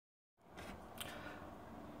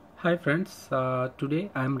Hi friends,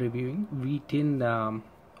 today I am reviewing VTIN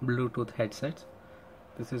Bluetooth headsets.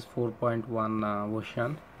 This is 4.1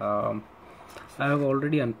 version. I have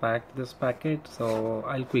already unpacked this packet, so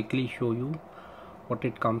I'll quickly show you what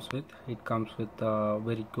it comes with. It comes with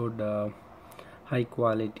very good high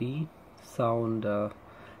quality sound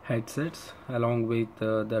headsets along with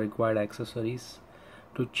the required accessories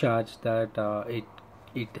to charge that.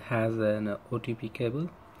 It has an OTP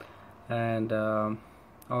cable, and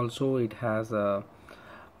also it has the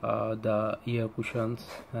ear cushions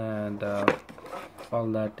and all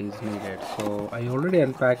that is needed. So I already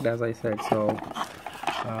unpacked, as I said. So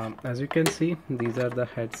as you can see, these are the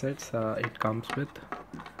headsets it comes with.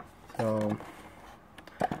 So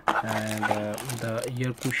and the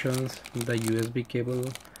ear cushions, the USB cable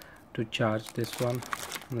to charge this one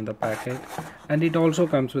in the packet, and it also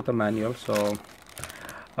comes with a manual. So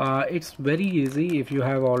it's very easy. If you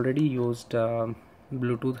have already used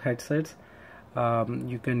Bluetooth headsets,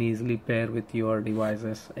 you can easily pair with your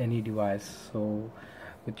devices, any device. So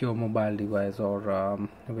with your mobile device or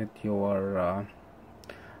with your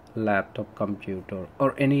laptop computer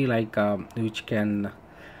or any which can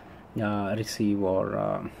receive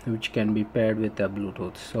or which can be paired with the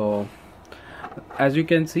Bluetooth. So as you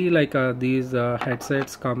can see, these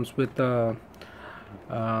headsets comes with a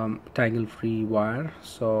tangle free wire,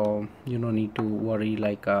 so you don't need to worry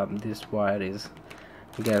this wire is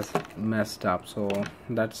gets messed up. So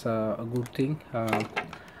that's a good thing.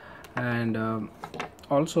 And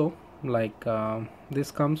also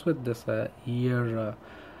this comes with this ear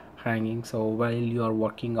hanging, so while you are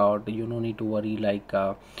working out, you don't need to worry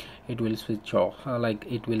it will switch off,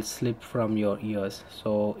 it will slip from your ears.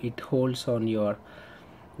 So it holds on your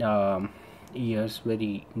ears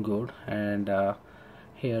very good. And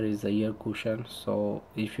here is the ear cushion. So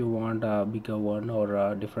if you want a bigger one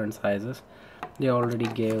or different sizes, they already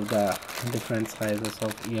gave the different sizes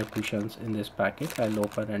of ear cushions in this packet. I'll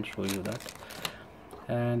open and show you that.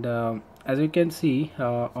 And as you can see,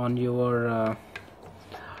 on your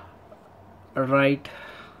right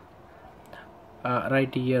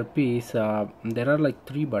earpiece, there are like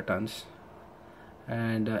 3 buttons,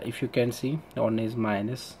 and if you can see, one is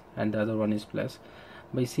minus and the other one is plus.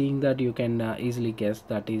 By seeing that, you can easily guess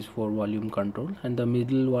that is for volume control, and the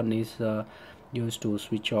middle one is used to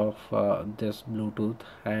switch off this Bluetooth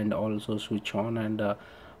and also switch on, and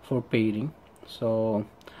for pairing. So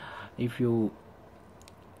if you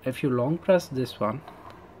long press this one,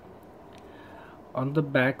 on the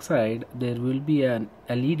back side there will be an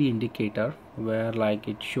LED indicator where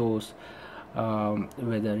it shows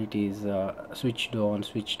whether it is switched on,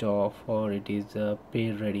 switched off, or it is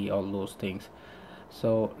pair ready, all those things.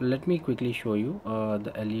 So let me quickly show you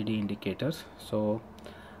the LED indicators. So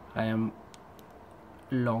I am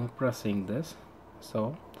long pressing this,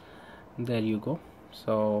 so there you go.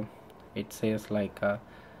 So it says a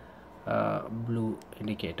blue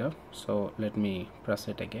indicator. So let me press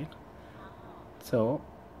it again. So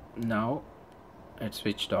now it's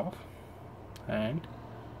switched off, and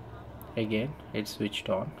again it's switched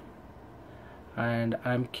on, and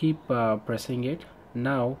I'm keep pressing it.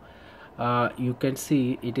 Now you can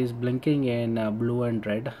see it is blinking in blue and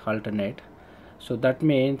red alternate. So that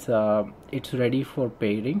means it's ready for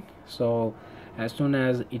pairing. So as soon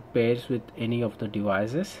as it pairs with any of the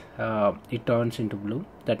devices, it turns into blue.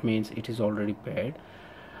 That means it is already paired.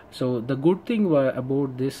 So the good thing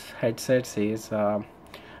about this headsets is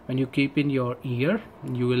when you keep in your ear,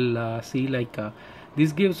 you will see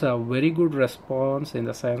this gives a very good response, in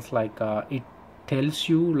the sense it tells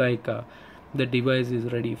you the device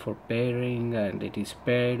is ready for pairing and it is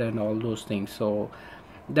paired and all those things. So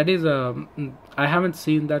that is I haven't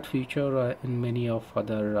seen that feature in many of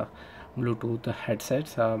other Bluetooth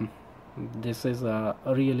headsets. This is a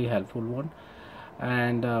really helpful one.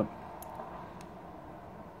 And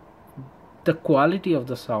the quality of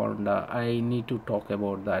the sound, I need to talk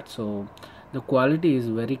about that. So the quality is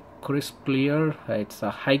very crisp, clear. It's a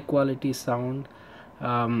high quality sound.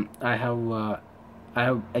 I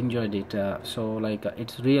have enjoyed it.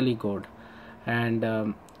 It's really good.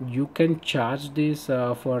 And you can charge this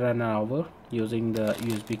for an hour using the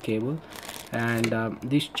USB cable, and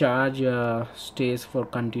this charge stays for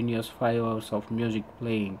continuous 5 hours of music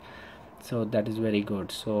playing. So that is very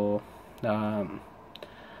good. So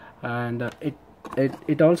and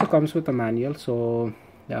it also comes with a manual. So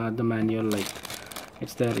the manual,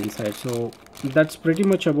 it's there inside. So that's pretty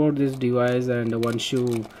much about this device. And once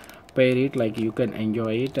you pair it, you can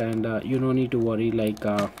enjoy it, and you don't need to worry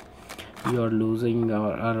you are losing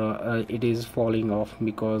or it is falling off,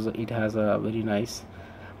 because it has a very nice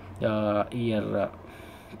ear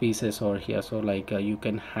pieces over here, so like you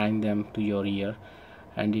can hang them to your ear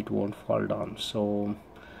and it won't fall down. So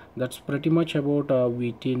that's pretty much about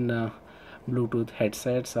VTIN Bluetooth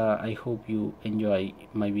headsets. I hope you enjoy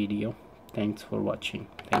my video. Thanks for watching.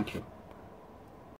 Thank you.